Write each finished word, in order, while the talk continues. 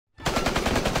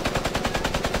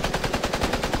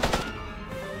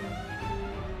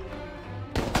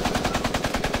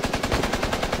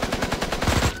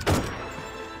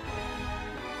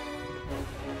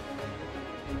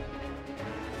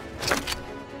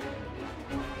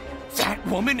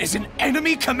woman is an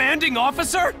enemy commanding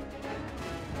officer?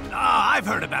 Ah, I've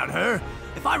heard about her.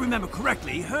 If I remember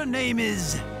correctly, her name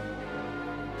is...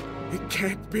 It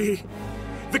can't be.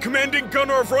 The commanding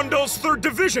gunner of Rundall's 3rd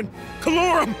Division,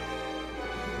 Calorum!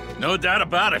 No doubt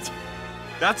about it.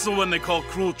 That's the one they call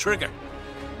Cruel Trigger.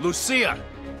 Lucia.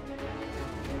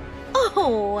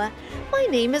 Oh, my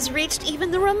name has reached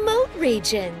even the remote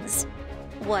regions.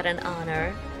 What an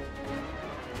honor.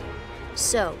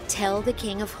 So, tell the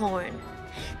King of Horn.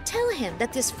 Tell him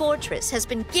that this fortress has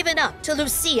been given up to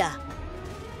Lucia.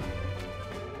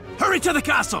 Hurry to the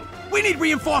castle! We need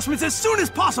reinforcements as soon as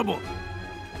possible!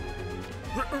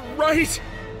 Right!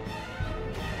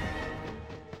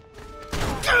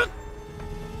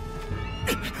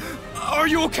 Are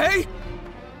you okay?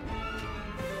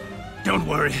 Don't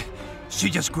worry. She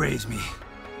just grazed me.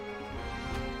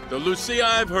 The Lucia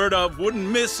I've heard of wouldn't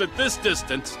miss at this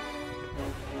distance.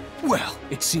 Well,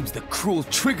 it seems the Cruel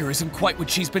Trigger isn't quite what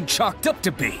she's been chalked up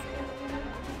to be.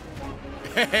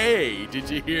 Hey, did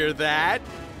you hear that?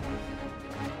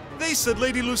 They said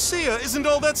Lady Lucia isn't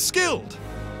all that skilled.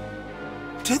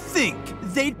 To think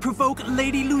they'd provoke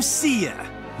Lady Lucia.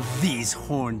 These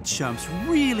horn chumps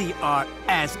really are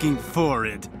asking for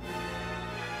it.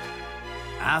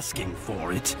 Asking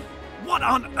for it? What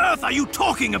on earth are you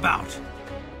talking about?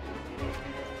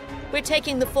 We're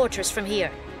taking the fortress from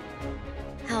here.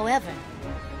 However...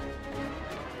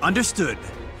 Understood.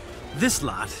 This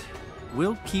lot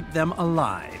will keep them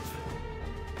alive.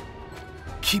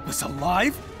 Keep us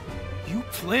alive? You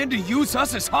plan to use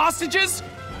us as hostages?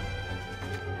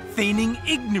 Feigning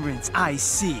ignorance, I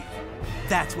see.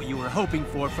 That's what you were hoping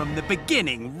for from the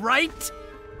beginning, right?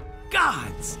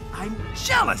 Gods, I'm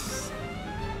jealous!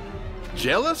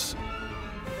 Jealous?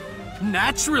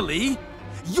 Naturally!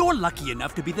 You're lucky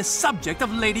enough to be the subject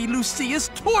of Lady Lucia's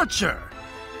torture!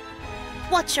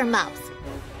 Watch your mouth.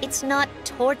 It's not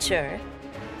torture.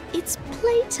 It's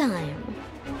playtime.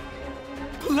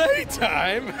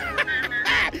 Playtime?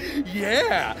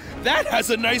 Yeah, that has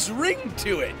a nice ring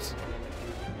to it.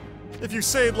 If you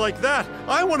say it like that,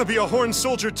 I want to be a horn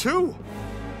soldier too.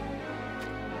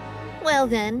 Well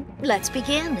then, let's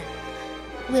begin.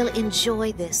 We'll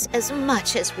enjoy this as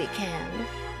much as we can.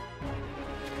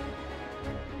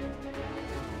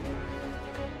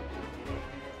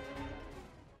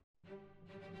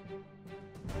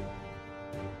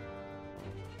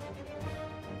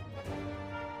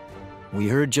 We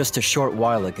heard just a short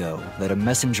while ago that a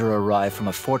messenger arrived from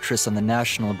a fortress on the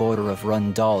national border of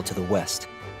Rundall to the west.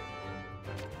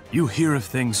 You hear of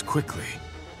things quickly.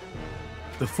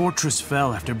 The fortress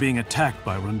fell after being attacked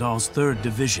by Rundall's 3rd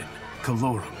Division,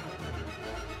 Calorum.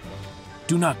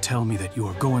 Do not tell me that you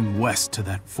are going west to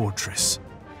that fortress.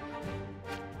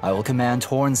 I will command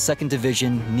Horn's 2nd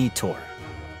Division, Nitor.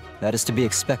 That is to be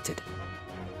expected.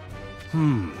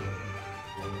 I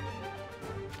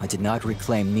did not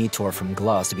reclaim Nitor from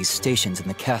Glas to be stationed in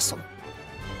the castle.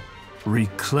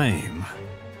 Reclaim?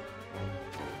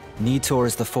 Nitor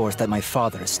is the force that my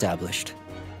father established.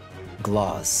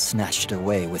 Glas snatched it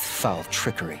away with foul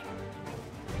trickery.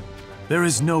 There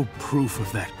is no proof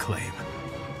of that claim.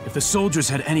 If the soldiers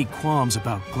had any qualms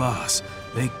about Glas,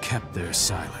 they kept their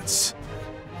silence.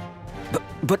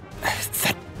 But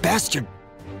that bastard...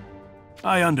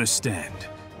 I understand.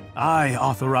 I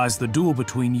authorized the duel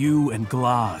between you and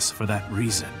Glas for that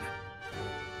reason.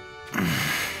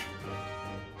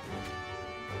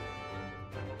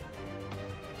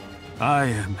 I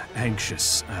am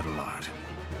anxious, Adelard.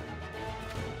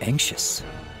 Anxious?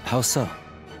 How so?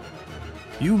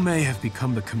 You may have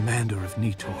become the commander of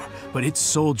Nitor, but its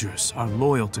soldiers are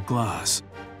loyal to Glas.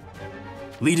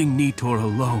 Leading Nitor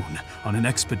alone on an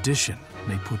expedition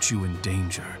may put you in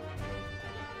danger.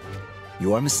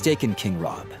 You are mistaken, King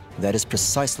Rob. That is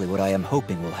precisely what I am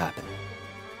hoping will happen.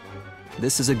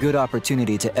 This is a good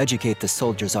opportunity to educate the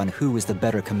soldiers on who is the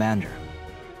better commander.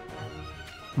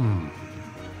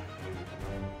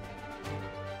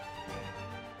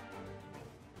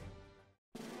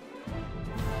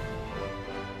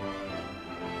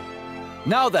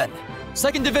 Now then,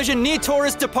 2nd Division Nitor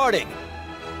is departing!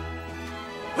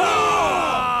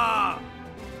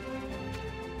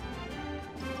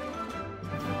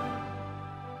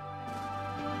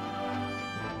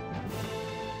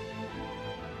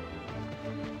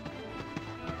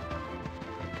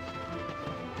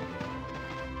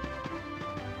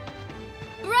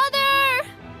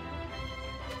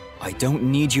 I don't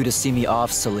need you to see me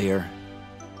off, Salir.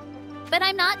 But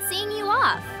I'm not seeing you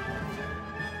off.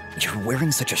 You're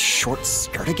wearing such a short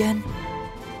skirt again?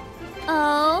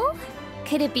 Oh?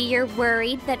 Could it be you're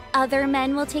worried that other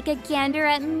men will take a gander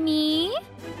at me?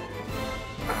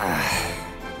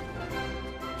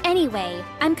 Anyway,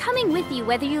 I'm coming with you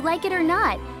whether you like it or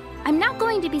not. I'm not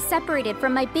going to be separated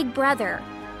from my big brother.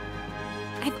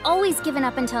 I've always given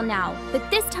up until now, but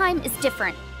this time is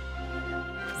different.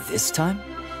 This time?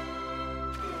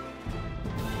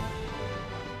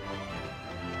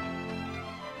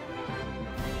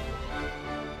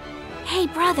 Hey,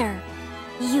 brother,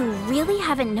 you really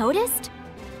haven't noticed?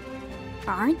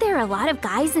 Aren't there a lot of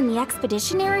guys in the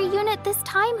expeditionary unit this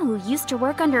time who used to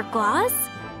work under Gloss?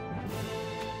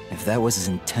 If that was as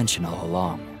intentional all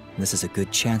along, this is a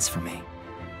good chance for me.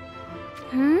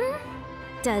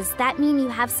 Does that mean you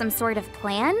have some sort of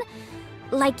plan?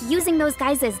 Like using those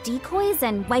guys as decoys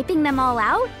and wiping them all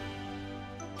out?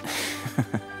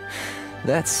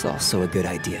 That's also a good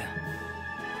idea.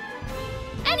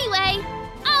 Anyway,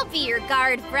 I'll be your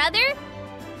guard, brother.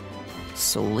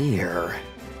 Salir.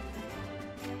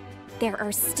 There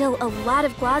are still a lot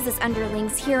of Glaz's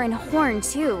underlings here in Horn,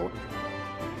 too.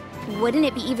 Wouldn't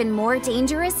it be even more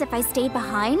dangerous if I stayed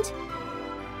behind?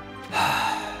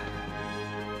 I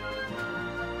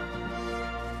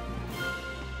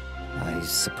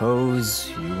suppose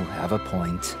you have a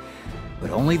point, but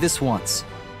only this once.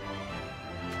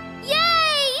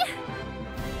 Yay!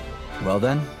 Well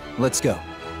then, let's go.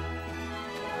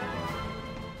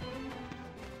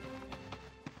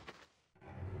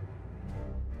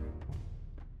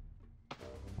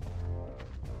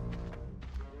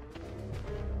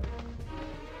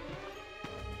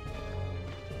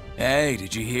 Hey,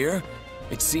 did you hear?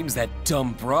 It seems that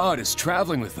dumb broad is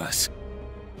traveling with us.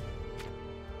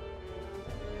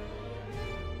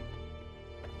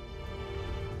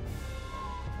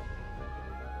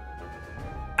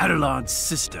 Adelard's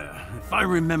sister. If I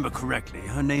remember correctly,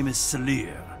 her name is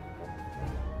Salir.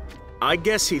 I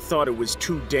guess he thought it was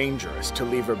too dangerous to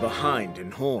leave her behind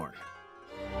in Horn.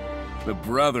 The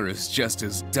brother is just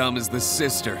as dumb as the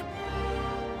sister.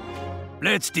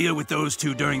 Let's deal with those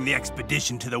two during the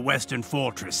expedition to the Western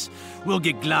Fortress. We'll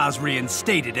get Glaz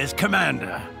reinstated as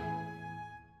commander.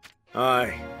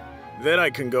 Aye. Then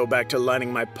I can go back to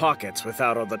lining my pockets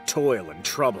without all the toil and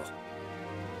trouble.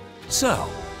 So,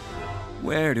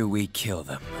 where do we kill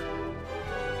them?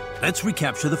 Let's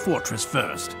recapture the fortress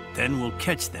first. Then we'll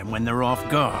catch them when they're off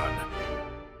guard.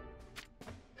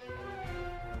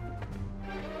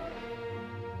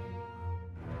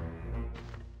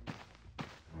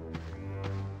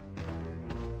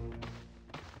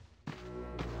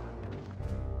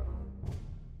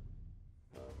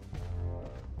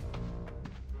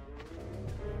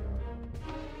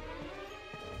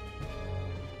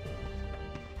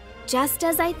 Just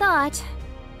as I thought.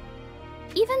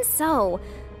 Even so,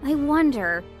 I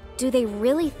wonder, do they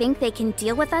really think they can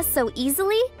deal with us so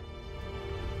easily?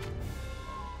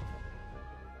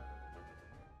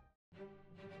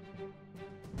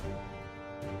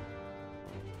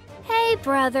 Hey,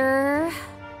 brother.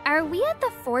 Are we at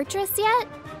the fortress yet?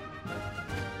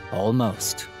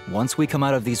 Almost. Once we come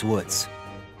out of these woods.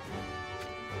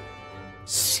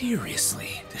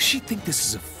 Seriously, does she think this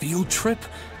is a field trip?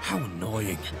 How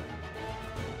annoying.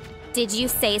 Did you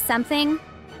say something?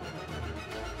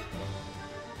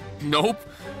 Nope.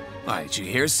 Why, did you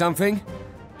hear something?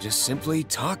 Just simply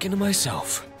talking to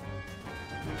myself.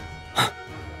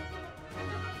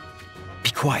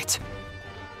 Be quiet.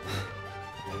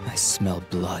 I smell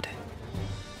blood.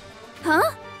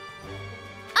 Huh?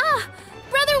 Ah!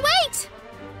 Brother, wait!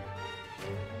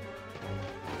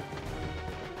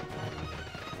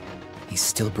 He's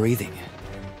still breathing.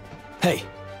 Hey,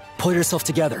 pull yourself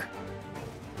together.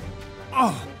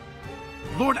 Oh!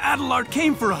 Lord Adelard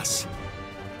came for us!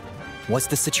 What's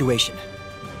the situation?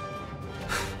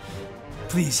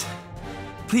 Please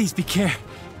be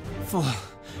careful.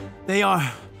 They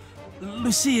are...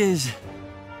 Lucia's...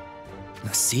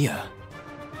 Lucia?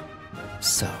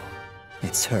 So,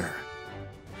 it's her.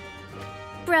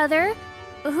 Brother,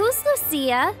 who's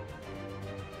Lucia?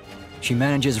 She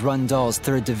manages Rundall's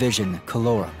 3rd Division,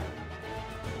 Calorum.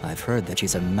 I've heard that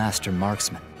she's a master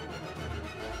marksman.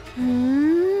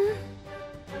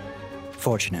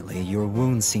 Fortunately, your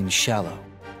wound seems shallow.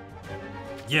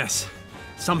 Yes,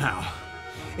 somehow.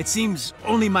 It seems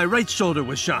only my right shoulder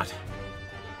was shot.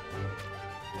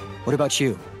 What about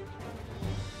you?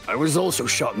 I was also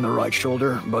shot in the right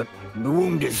shoulder, but the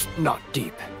wound is not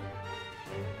deep.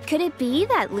 Could it be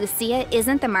that Lucia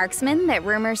isn't the marksman that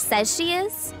rumor says she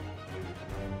is?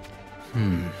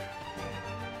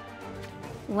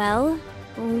 Well,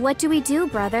 what do we do,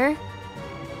 brother?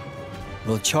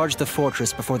 We'll charge the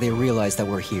fortress before they realize that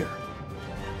we're here.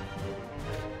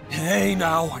 Hey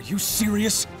now, are you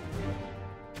serious?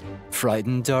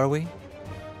 Frightened, are we?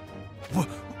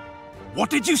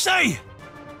 What did you say?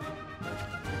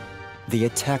 They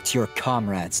attacked your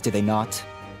comrades, did they not?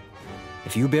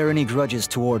 If you bear any grudges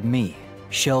toward me,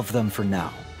 shelve them for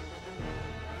now.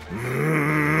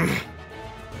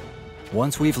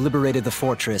 Once we've liberated the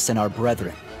fortress and our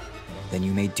brethren, then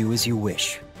you may do as you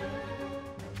wish.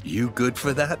 You good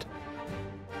for that?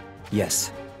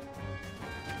 Yes.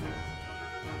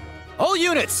 All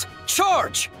units,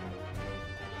 charge!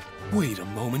 Wait a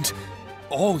moment.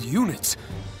 All units?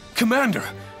 Commander,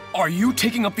 are you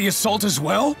taking up the assault as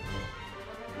well?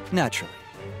 Naturally.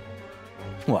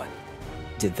 What?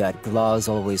 Did that Glaz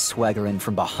always swagger in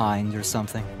from behind or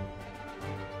something?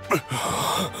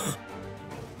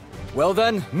 Well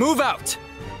then, move out!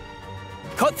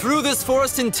 Cut through this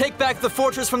forest and take back the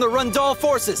fortress from the Rundall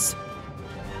forces!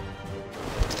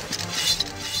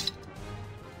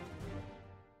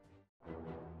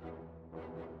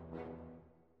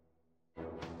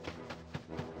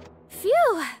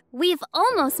 Phew! We've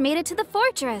almost made it to the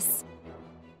fortress.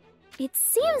 It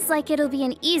seems like it'll be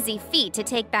an easy feat to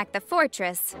take back the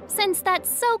fortress, since that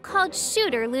so-called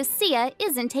shooter Lucia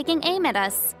isn't taking aim at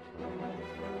us.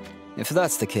 If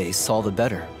that's the case, all the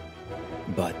better.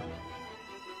 But...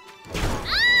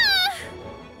 Ah!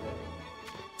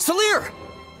 Salir!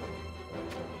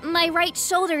 My right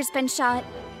shoulder's been shot,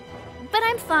 but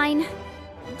I'm fine.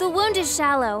 The wound is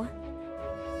shallow.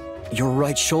 Your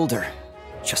right shoulder,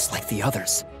 just like the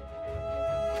others.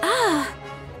 Ah!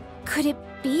 Could it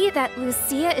be that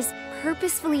Lucia is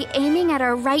purposefully aiming at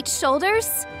our right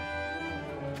shoulders?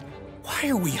 Why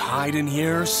are we hiding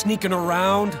here, sneaking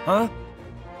around, huh?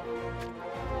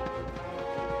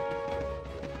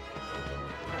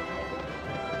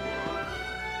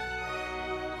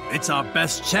 It's our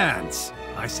best chance,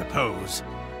 I suppose.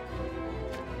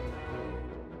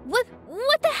 What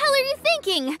the hell are you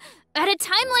thinking? At a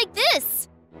time like this?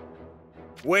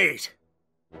 Wait.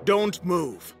 Don't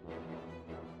move.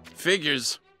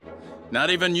 Figures. Not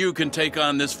even you can take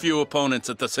on this few opponents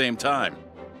at the same time.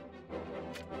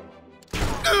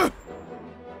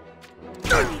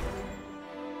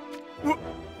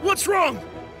 What's wrong?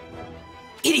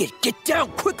 Idiot, get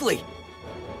down, quickly!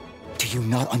 Do you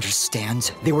not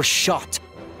understand? They were shot.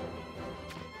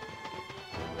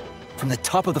 From the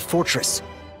top of the fortress.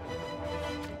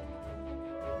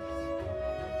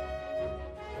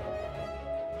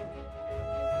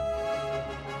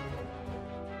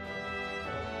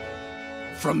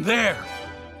 From there!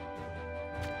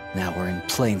 Now we're in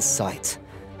plain sight.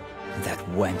 That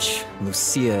wench,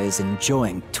 Lucia, is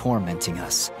enjoying tormenting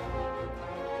us.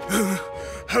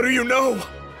 How do you know?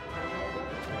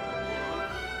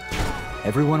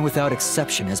 Everyone without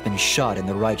exception has been shot in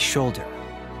the right shoulder,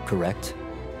 correct?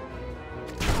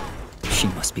 She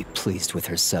must be pleased with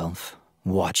herself,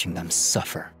 watching them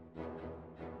suffer.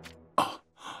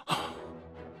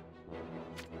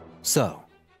 So,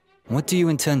 what do you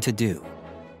intend to do?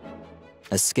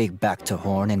 Escape back to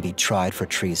Horn and be tried for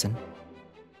treason?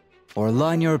 Or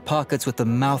line your pockets with the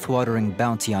mouth-watering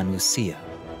bounty on Lucia?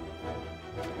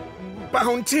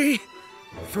 Bounty?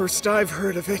 First I've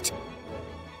heard of it.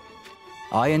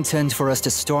 I intend for us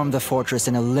to storm the fortress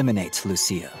and eliminate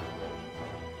Lucia.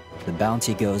 The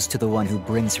bounty goes to the one who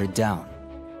brings her down.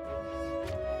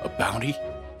 A bounty?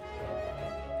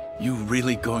 You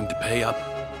really going to pay up?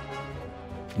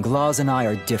 Glaz and I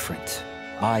are different.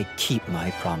 I keep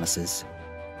my promises.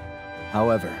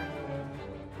 However,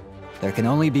 there can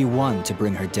only be one to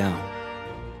bring her down.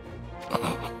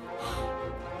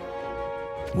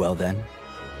 Well then,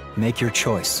 make your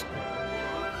choice.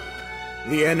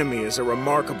 The enemy is a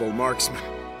remarkable marksman.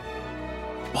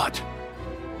 But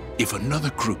if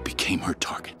another group became her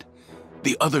target,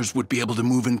 the others would be able to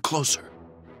move in closer.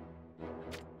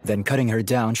 Then cutting her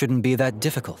down shouldn't be that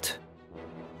difficult.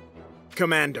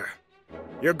 Commander,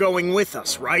 you're going with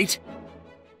us, right?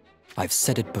 I've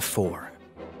said it before.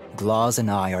 Glaz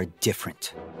and I are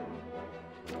different.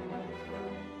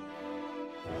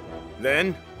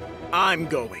 Then, I'm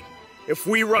going. If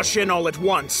we rush in all at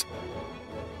once.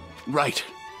 Right.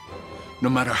 No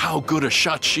matter how good a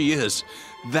shot she is,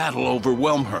 that'll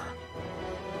overwhelm her.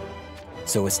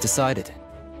 So it's decided.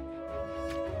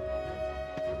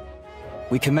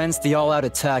 We commence the all-out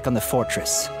attack on the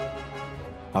fortress.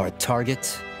 Our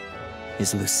target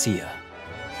is Lucia.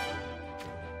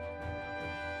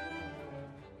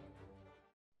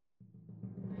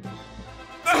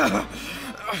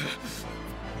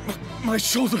 My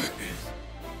shoulder.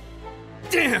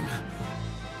 Damn!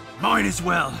 Mine as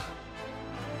well.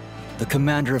 The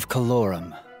commander of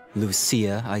Calorum,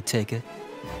 Lucia, I take it?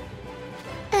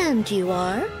 And you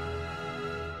are?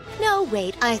 No,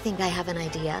 wait, I think I have an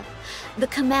idea. The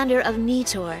commander of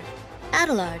Nitor,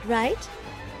 Adelard, right?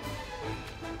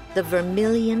 The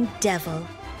Vermilion Devil.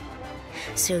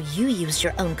 So you used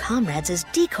your own comrades as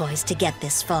decoys to get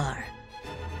this far.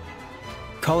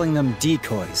 Calling them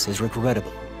decoys is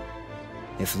regrettable.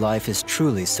 If life is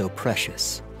truly so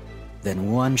precious,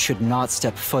 then one should not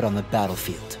step foot on the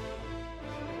battlefield.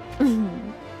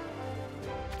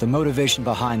 The motivation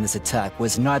behind this attack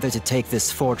was neither to take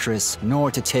this fortress nor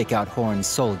to take out Horned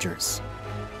soldiers.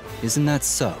 Isn't that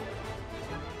so?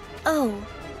 Oh,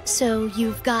 so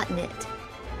you've gotten it.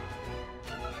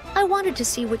 I wanted to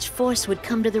see which force would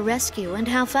come to the rescue and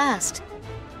how fast.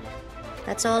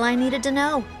 That's all I needed to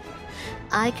know.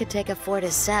 I could take a fort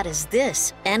as sad as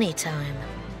this anytime.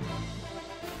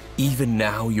 Even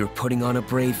now you're putting on a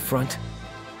brave front?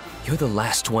 You're the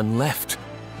last one left.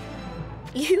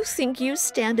 You think you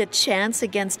stand a chance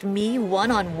against me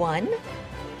one-on-one?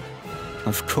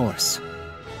 Of course.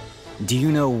 Do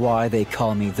you know why they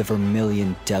call me the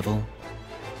Vermilion Devil?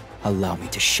 Allow me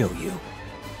to show you.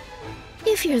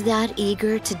 If you're that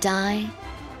eager to die,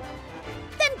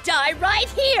 then die right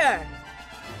here!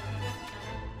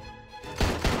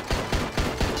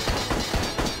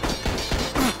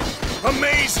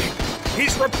 Amazing!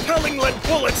 He's repelling lead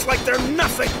bullets like they're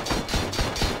nothing!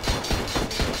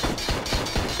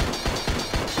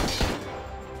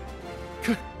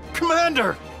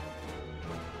 Commander!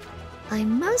 I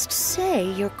must say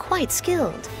you're quite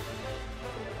skilled.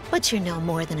 But you're no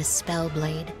more than a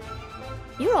spellblade.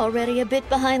 You're already a bit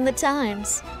behind the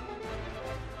times.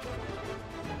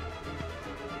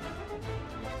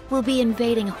 We'll be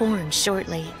invading Horn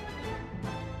shortly.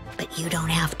 But you don't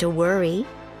have to worry.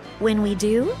 When we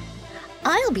do,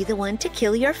 I'll be the one to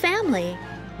kill your family.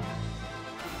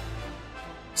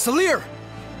 Salir!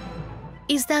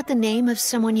 Is that the name of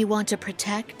someone you want to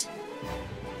protect?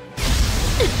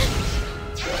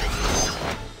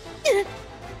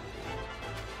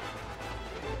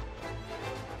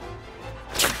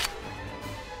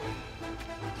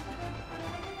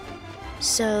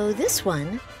 So this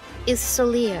one is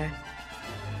Salir.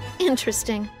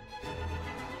 Interesting.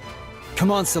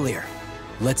 Come on, Salir.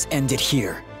 Let's end it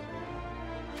here.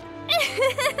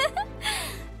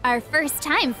 Our first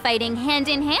time fighting hand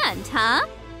in hand, huh?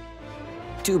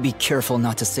 Do be careful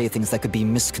not to say things that could be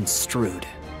misconstrued.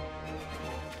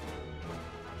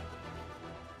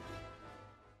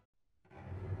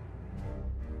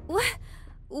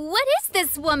 What is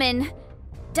this woman?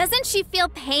 Doesn't she feel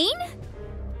pain?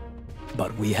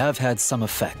 But we have had some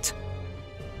effect.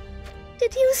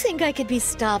 Did you think I could be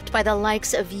stopped by the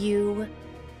likes of you?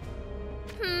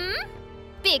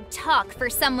 Big talk for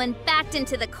someone backed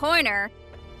into the corner.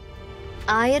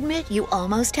 I admit you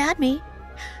almost had me.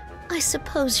 I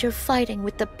suppose you're fighting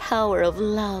with the power of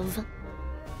love.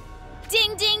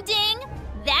 Ding, ding, ding!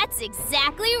 That's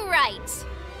exactly right!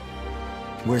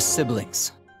 We're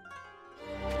siblings.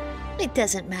 It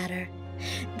doesn't matter.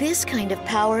 This kind of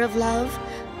power of love,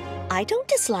 I don't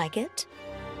dislike it.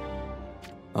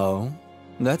 Oh,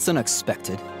 that's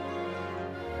unexpected.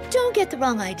 Don't get the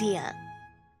wrong idea.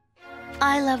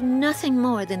 I love nothing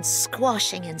more than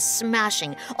squashing and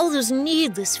smashing all those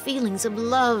needless feelings of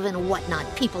love and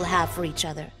whatnot people have for each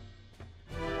other.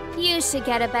 You should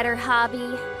get a better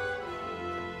hobby.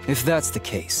 If that's the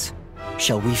case,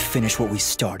 shall we finish what we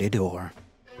started, or?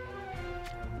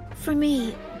 For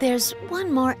me, there's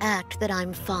one more act that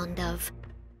I'm fond of.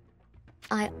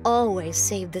 I always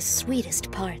save the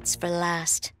sweetest parts for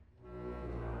last.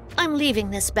 I'm leaving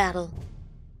this battle.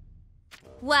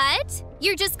 What?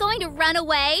 You're just going to run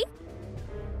away?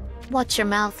 Watch your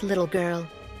mouth, little girl.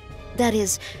 That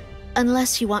is,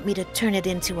 unless you want me to turn it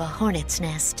into a hornet's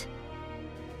nest.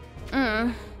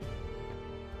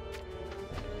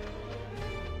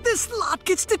 This lot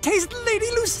gets to taste Lady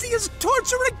Lucia's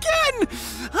torture again!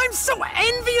 I'm so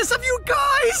envious of you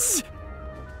guys!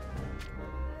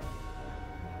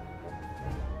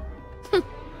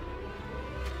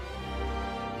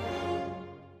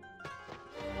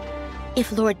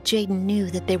 If Lord Jaden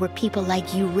knew that there were people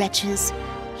like you wretches,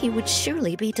 he would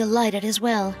surely be delighted as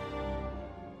well.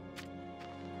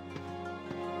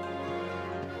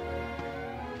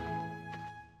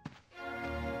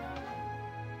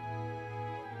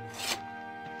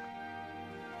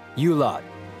 You lot,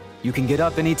 you can get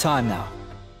up any time now.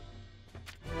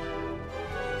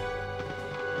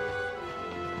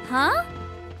 Huh?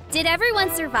 Did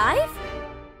everyone survive?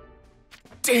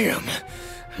 Damn!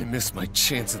 I missed my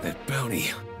chance at that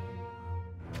bounty.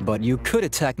 But you could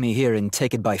attack me here and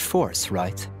take it by force,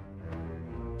 right?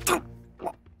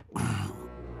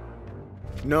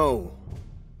 No,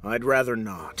 I'd rather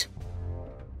not.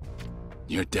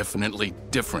 You're definitely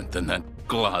different than that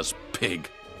Glaz pig.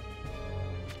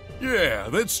 Yeah,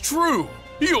 that's true.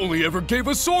 He only ever gave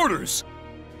us orders.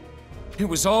 It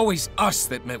was always us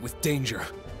that met with danger.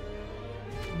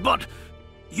 But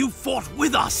you fought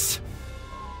with us!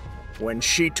 When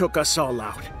she took us all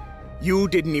out, you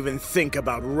didn't even think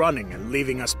about running and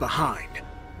leaving us behind.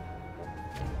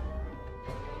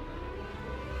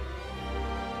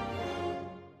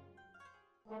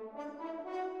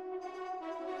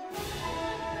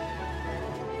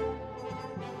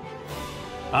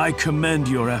 I commend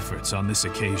your efforts on this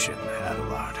occasion,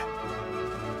 Adelard.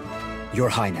 Your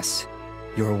Highness,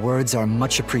 your words are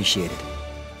much appreciated.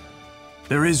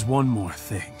 There is one more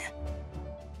thing.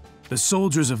 The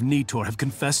soldiers of Nitor have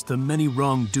confessed the many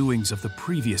wrongdoings of the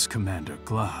previous commander,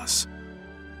 Glass.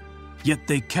 Yet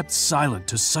they kept silent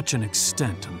to such an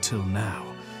extent until now.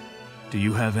 Do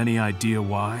you have any idea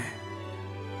why?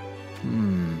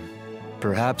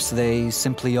 Perhaps they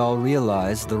simply all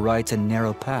realize the right and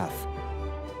narrow path.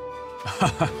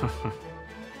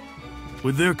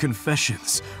 With their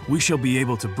confessions, we shall be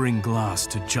able to bring Glass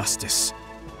to justice.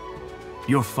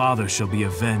 Your father shall be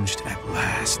avenged at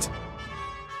last.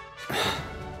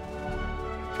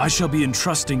 I shall be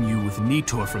entrusting you with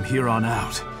Nitor from here on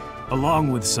out,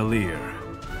 along with Salir.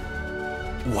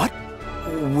 What?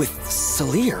 With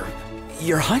Salir?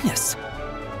 Your Highness?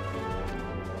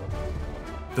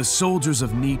 The soldiers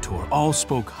of Nitor all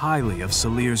spoke highly of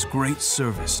Salir's great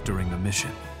service during the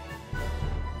mission.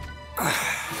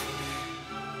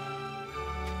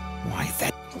 Why,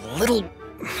 that little...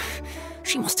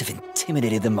 She must have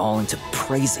intimidated them all into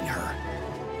praising her.